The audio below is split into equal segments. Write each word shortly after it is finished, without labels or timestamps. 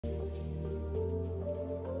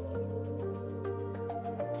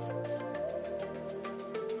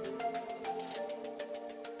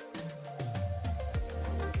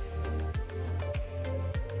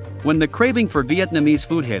When the craving for Vietnamese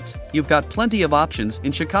food hits, you've got plenty of options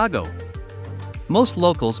in Chicago. Most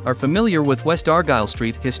locals are familiar with West Argyle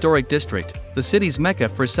Street Historic District, the city's mecca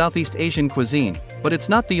for Southeast Asian cuisine, but it's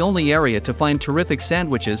not the only area to find terrific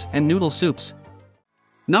sandwiches and noodle soups.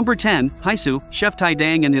 Number 10, Haisu. Chef Tai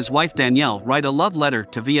Dang and his wife Danielle write a love letter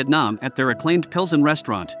to Vietnam at their acclaimed Pilsen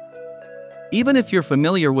restaurant. Even if you're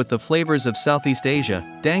familiar with the flavors of Southeast Asia,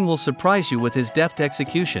 Dang will surprise you with his deft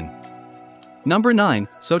execution. Number 9,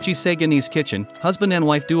 Sochi Saganese Kitchen. Husband and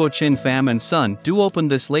wife duo Chin Pham and Son do open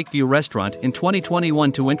this Lakeview restaurant in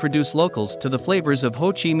 2021 to introduce locals to the flavors of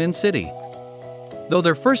Ho Chi Minh City. Though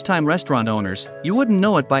they're first-time restaurant owners, you wouldn't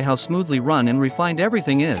know it by how smoothly run and refined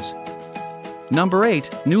everything is. Number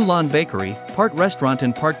 8, New Lawn Bakery. Part restaurant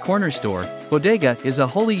and part corner store, Bodega is a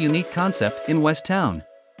wholly unique concept in West Town.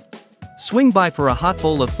 Swing by for a hot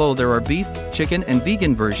bowl of pho. There are beef, chicken and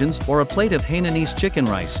vegan versions, or a plate of Hainanese chicken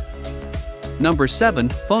rice. Number 7,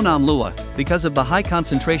 Pho Nam Lua. Because of the high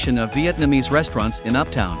concentration of Vietnamese restaurants in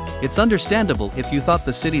Uptown, it's understandable if you thought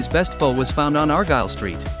the city's best pho was found on Argyle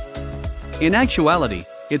Street. In actuality,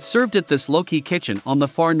 it's served at this low-key kitchen on the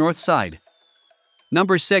far north side.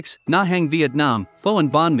 Number 6, Na Hang Vietnam. Pho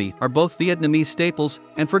and banh mi are both Vietnamese staples,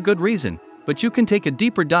 and for good reason, but you can take a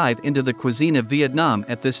deeper dive into the cuisine of Vietnam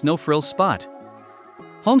at this no-frills spot.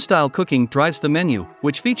 Homestyle cooking drives the menu,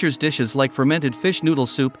 which features dishes like fermented fish noodle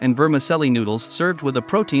soup and vermicelli noodles served with a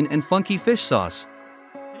protein and funky fish sauce.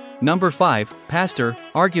 Number 5, Pastor.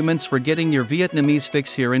 Arguments for getting your Vietnamese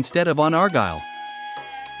fix here instead of on Argyle.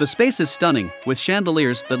 The space is stunning, with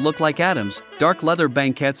chandeliers that look like atoms, dark leather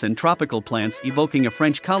banquettes and tropical plants evoking a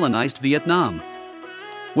French-colonized Vietnam.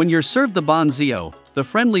 When you're served the banh xeo, the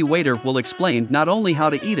friendly waiter will explain not only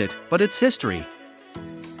how to eat it, but its history.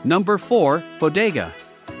 Number 4, Bodega.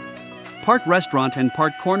 Part restaurant and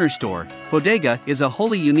part corner store, Bodega is a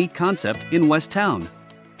wholly unique concept in West Town.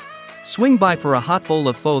 Swing by for a hot bowl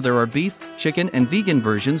of pho. There are beef, chicken and vegan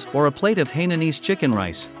versions, or a plate of Hainanese chicken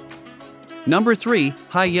rice. Number 3,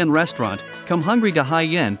 Hai Yen Restaurant. Come hungry to Hai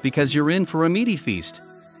Yen because you're in for a meaty feast.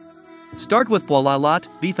 Start with bo la lat,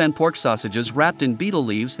 beef and pork sausages wrapped in betel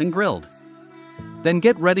leaves and grilled. Then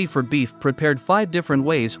get ready for beef prepared 5 different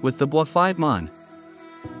ways with the bo phai man.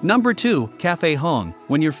 Number 2, Cafe Hong.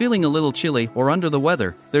 When you're feeling a little chilly or under the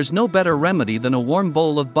weather, there's no better remedy than a warm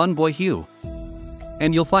bowl of bun boi hue.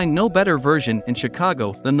 And you'll find no better version in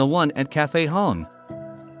Chicago than the one at Cafe Hong.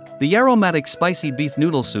 The aromatic spicy beef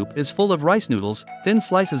noodle soup is full of rice noodles, thin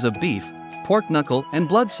slices of beef, pork knuckle and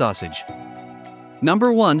blood sausage.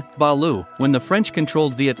 Number 1, Ba Lu. When the French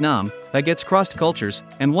controlled Vietnam, baguettes crossed cultures,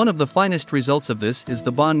 and one of the finest results of this is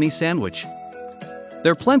the banh mi sandwich.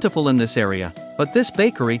 They're plentiful in this area, but this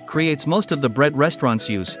bakery creates most of the bread restaurants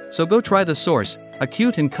use, so go try the source, a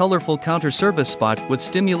cute and colorful counter service spot with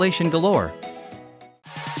stimulation galore.